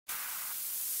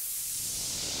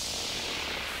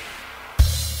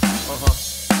Come on.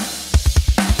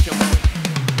 Come on.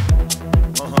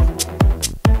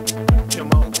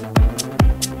 Come on.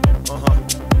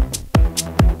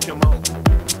 Come on.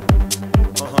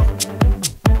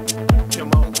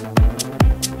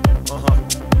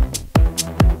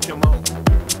 Come on.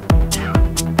 Yeah.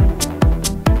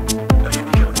 Here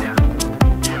we go now. Yeah. Here we go now.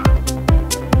 Yeah.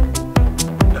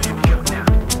 Here we go now.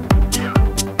 Yeah.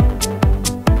 Here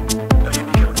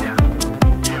we go now.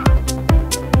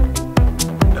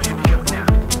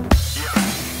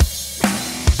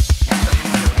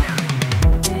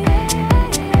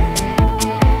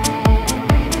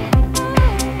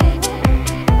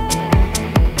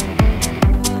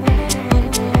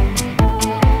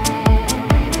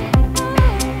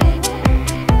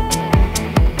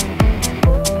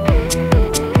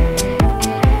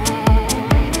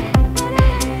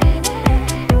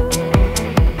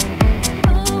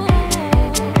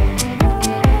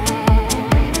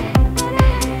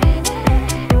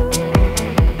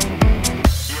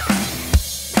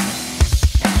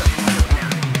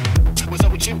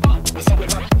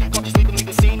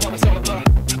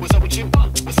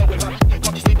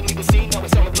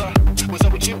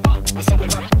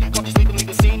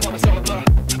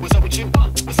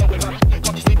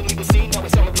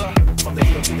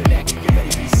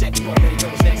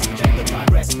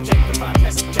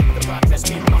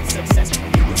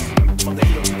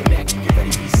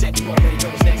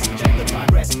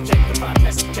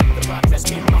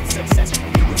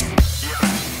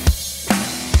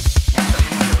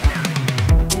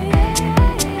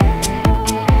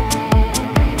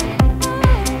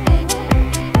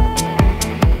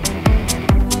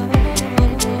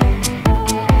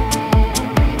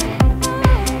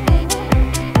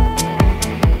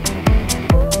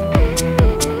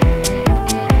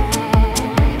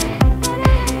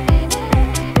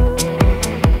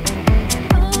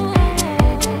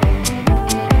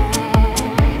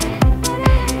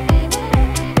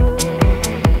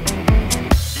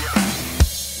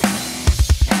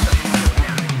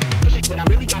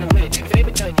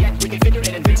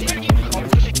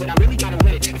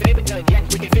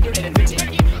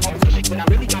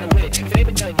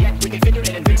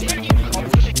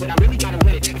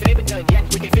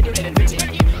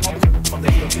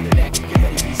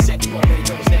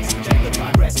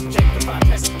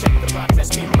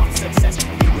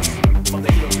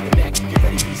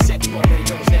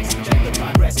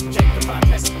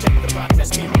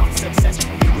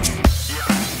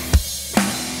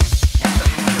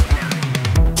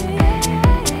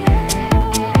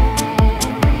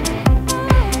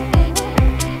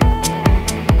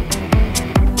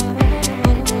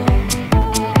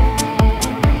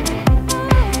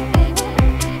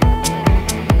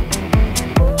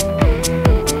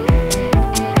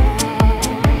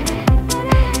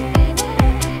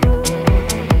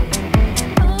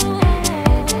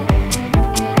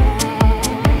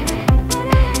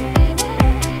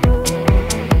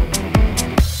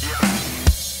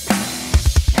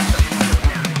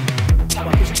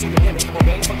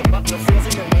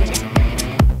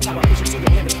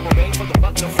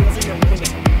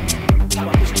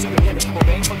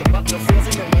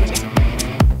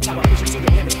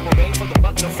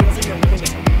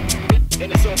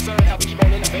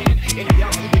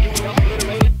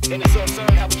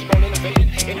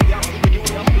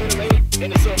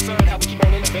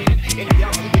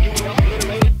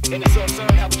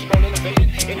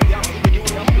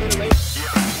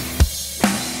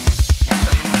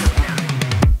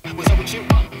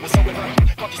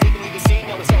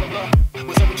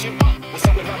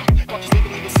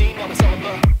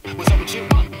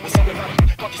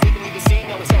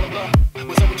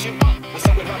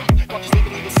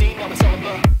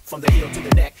 From the heel to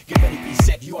the neck, get ready, be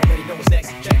set. You already know what's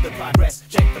next. Check the progress,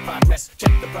 check the progress,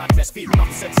 check the progress. Feed off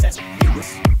the success.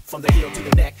 From the heel to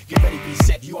the neck, get ready, be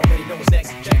set. You already know what's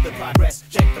next. Check the progress,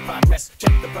 check the progress,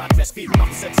 check the progress. Feed off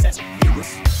the success.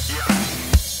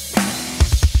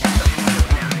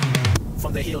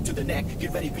 From the heel to the neck,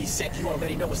 get ready, be set. You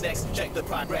already know what's next. Check the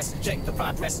progress, check the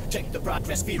progress, check the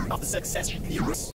progress. Feed off the success.